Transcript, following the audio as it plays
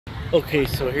Okay,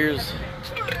 so here's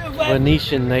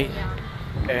Venetian Night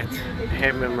at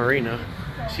Hammond Marina.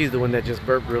 She's the one that just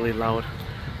burped really loud.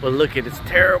 But look at it's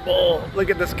terrible. Look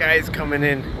at the skies coming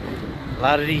in. A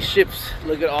lot of these ships.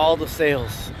 Look at all the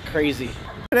sails. Crazy.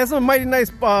 That's a mighty nice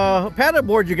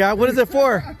paddleboard you got. What is it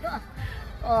for?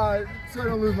 So I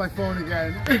don't lose my phone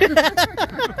again.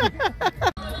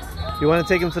 You want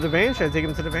to take him to the van? Should I take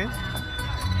him to the van? I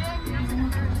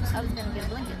was gonna get a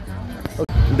blanket.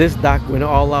 Okay. This dock went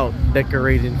all out,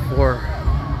 decorated for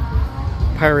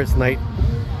Pirates Night.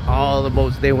 All the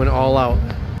boats, they went all out.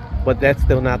 But that's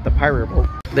still not the pirate boat.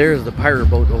 There's the pirate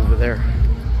boat over there.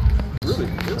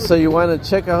 Really? So you want to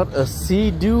check out a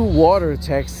Sea-Doo water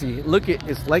taxi. Look,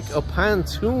 it's like a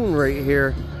pontoon right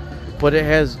here, but it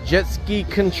has jet ski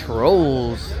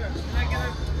controls.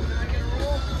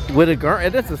 With a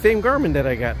that's the same Garmin that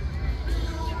I got.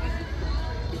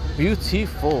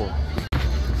 Beautiful.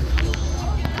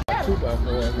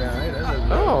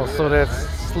 Oh, so that's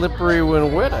slippery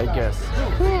when wet, I guess.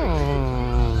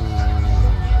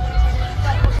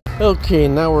 Okay,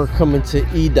 now we're coming to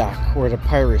E-Dock, where the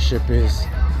pirate ship is.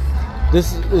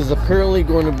 This is apparently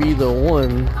going to be the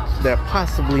one that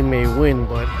possibly may win,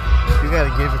 but you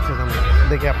gotta give it to them.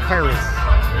 They got pirates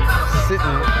sitting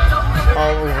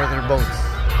all over their boats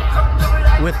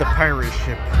with the pirate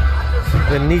ship.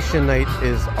 Venetian Night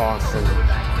is awesome.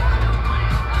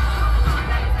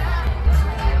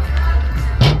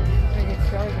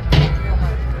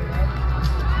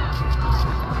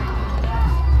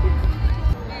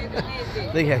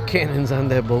 They got cannons on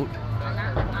that boat.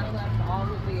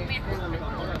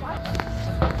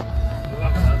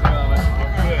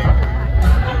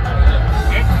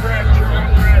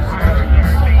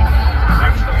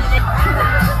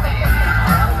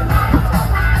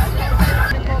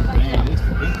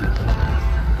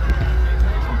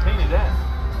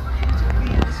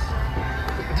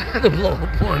 To blow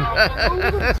up one.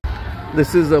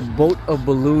 This is a boat of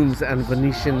balloons on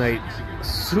Venetian Night.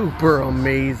 Super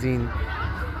amazing.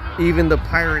 Even the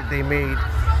pirate they made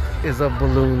is of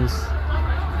balloons.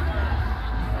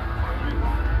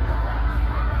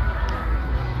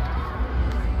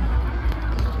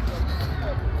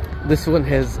 This one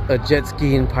has a jet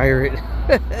skiing pirate.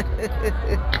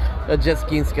 A jet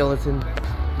skiing skeleton.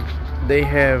 They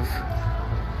have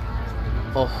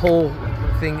a whole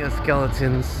thing of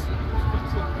skeletons.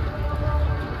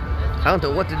 I don't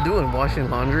know what to do in washing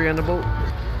laundry on the boat.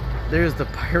 There's the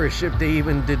pirate ship. They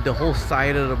even did the whole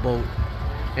side of the boat.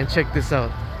 And check this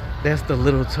out. That's the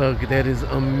little tug. That is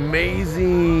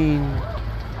amazing.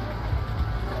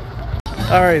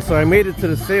 Alright, so I made it to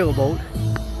the sailboat.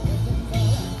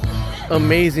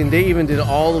 Amazing. They even did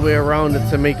all the way around it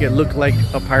to make it look like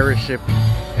a pirate ship.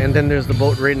 And then there's the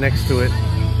boat right next to it.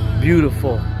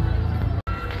 Beautiful.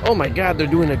 Oh my god, they're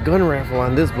doing a gun raffle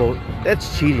on this boat.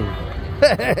 That's cheating.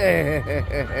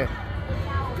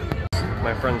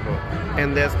 My friend's boat.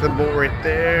 And that's the boat right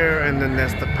there. And then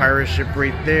that's the pirate ship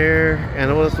right there.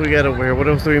 And what else we got over here? What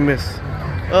else do we miss?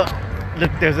 Oh,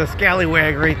 look, there's a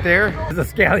scallywag right there. There's a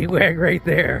scallywag right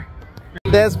there.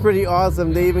 That's pretty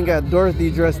awesome. They even got Dorothy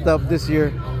dressed up this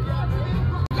year.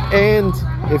 And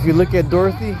if you look at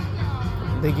Dorothy,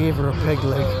 they gave her a peg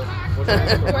leg.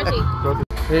 Dorothy.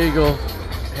 There you go.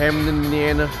 Hammond,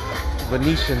 Indiana,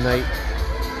 Venetian Night.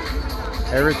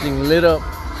 Everything lit up.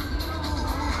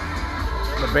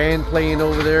 The band playing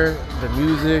over there, the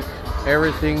music,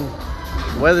 everything.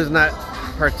 The weather's not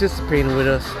participating with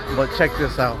us, but check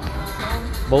this out.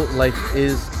 Boat life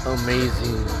is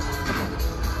amazing.